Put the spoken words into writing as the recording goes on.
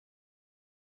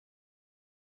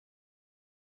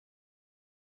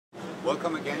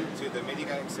Welcome again to the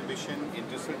Medica exhibition in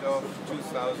Düsseldorf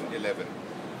 2011.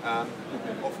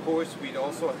 Of course, we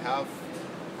also have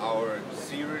our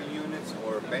serial units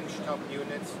or benchtop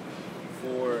units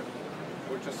for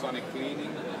ultrasonic cleaning,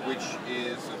 which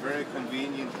is a very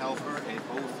convenient helper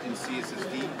both in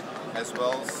CSSD as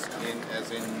well as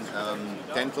in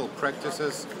dental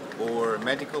practices or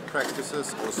medical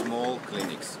practices or small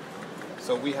clinics.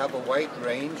 So we have a wide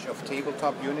range of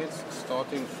tabletop units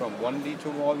starting from 1 liter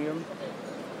volume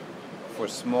for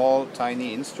small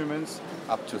tiny instruments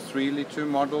up to 3 liter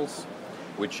models,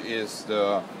 which is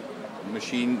the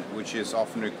machine which is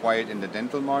often required in the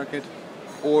dental market,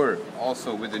 or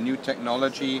also with the new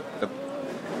technology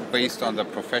based on the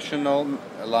professional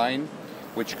line,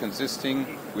 which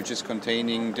is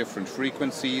containing different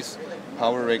frequencies,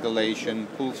 power regulation,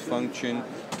 pulse function,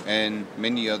 and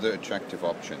many other attractive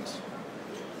options.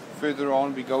 Further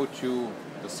on, we go to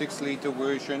the 6 liter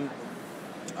version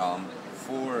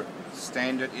for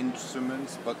standard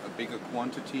instruments, but a bigger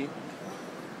quantity.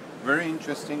 Very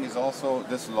interesting is also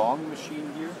this long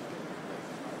machine here,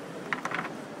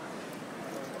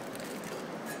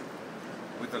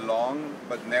 with a long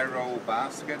but narrow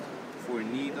basket for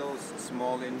needles,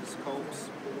 small endoscopes,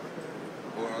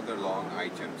 or other long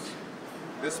items.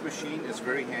 This machine is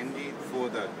very handy for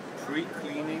the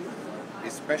pre-cleaning,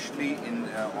 especially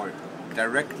or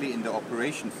directly in the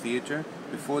operation theater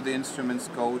before the instruments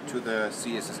go to the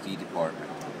CSSD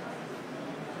department.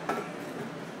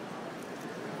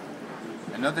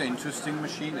 Another interesting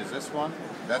machine is this one.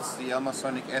 That's the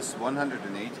Ultrasonic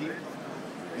S180.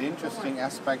 The interesting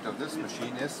aspect of this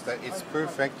machine is that it's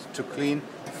perfect to clean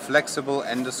flexible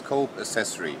endoscope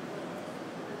accessory.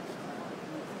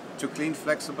 To clean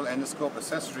flexible endoscope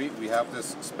accessory, we have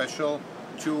this special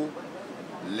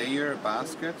 2-layer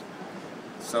basket,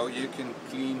 so you can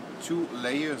clean 2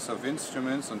 layers of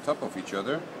instruments on top of each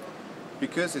other,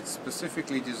 because it's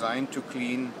specifically designed to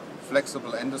clean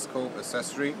flexible endoscope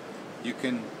accessory. You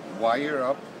can wire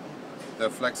up the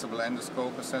flexible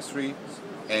endoscope accessory,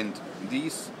 and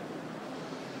these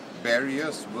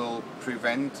barriers will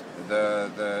prevent the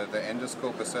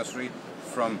endoscope accessory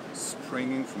from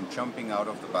springing, from jumping out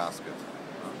of the basket.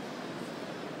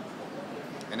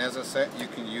 And as I said, you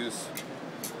can use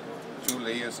 2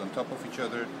 layers on top of each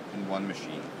other in one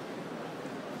machine.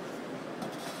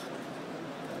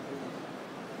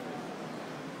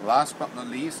 Last but not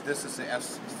least, this is the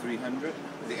S300.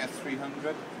 The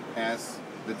S300 has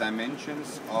the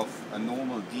dimensions of a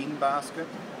normal DIN basket.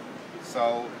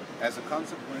 So as a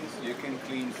consequence, you can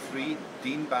clean 3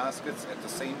 DIN baskets at the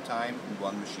same time in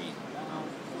one machine.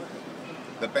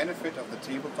 The benefit of the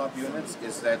tabletop units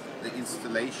is that the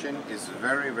installation is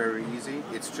very easy.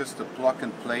 It's just a plug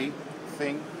and play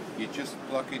thing. You just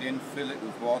plug it in, fill it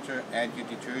with water, add your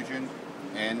detergent,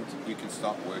 and you can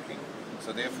start working.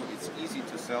 So therefore it's easy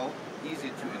to sell, easy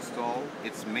to install,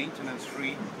 it's maintenance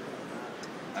free,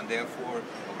 and therefore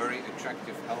a very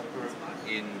attractive helper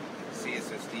in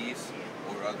CSSDs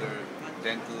or other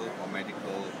dental or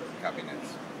medical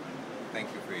cabinets.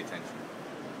 Thank you for your attention.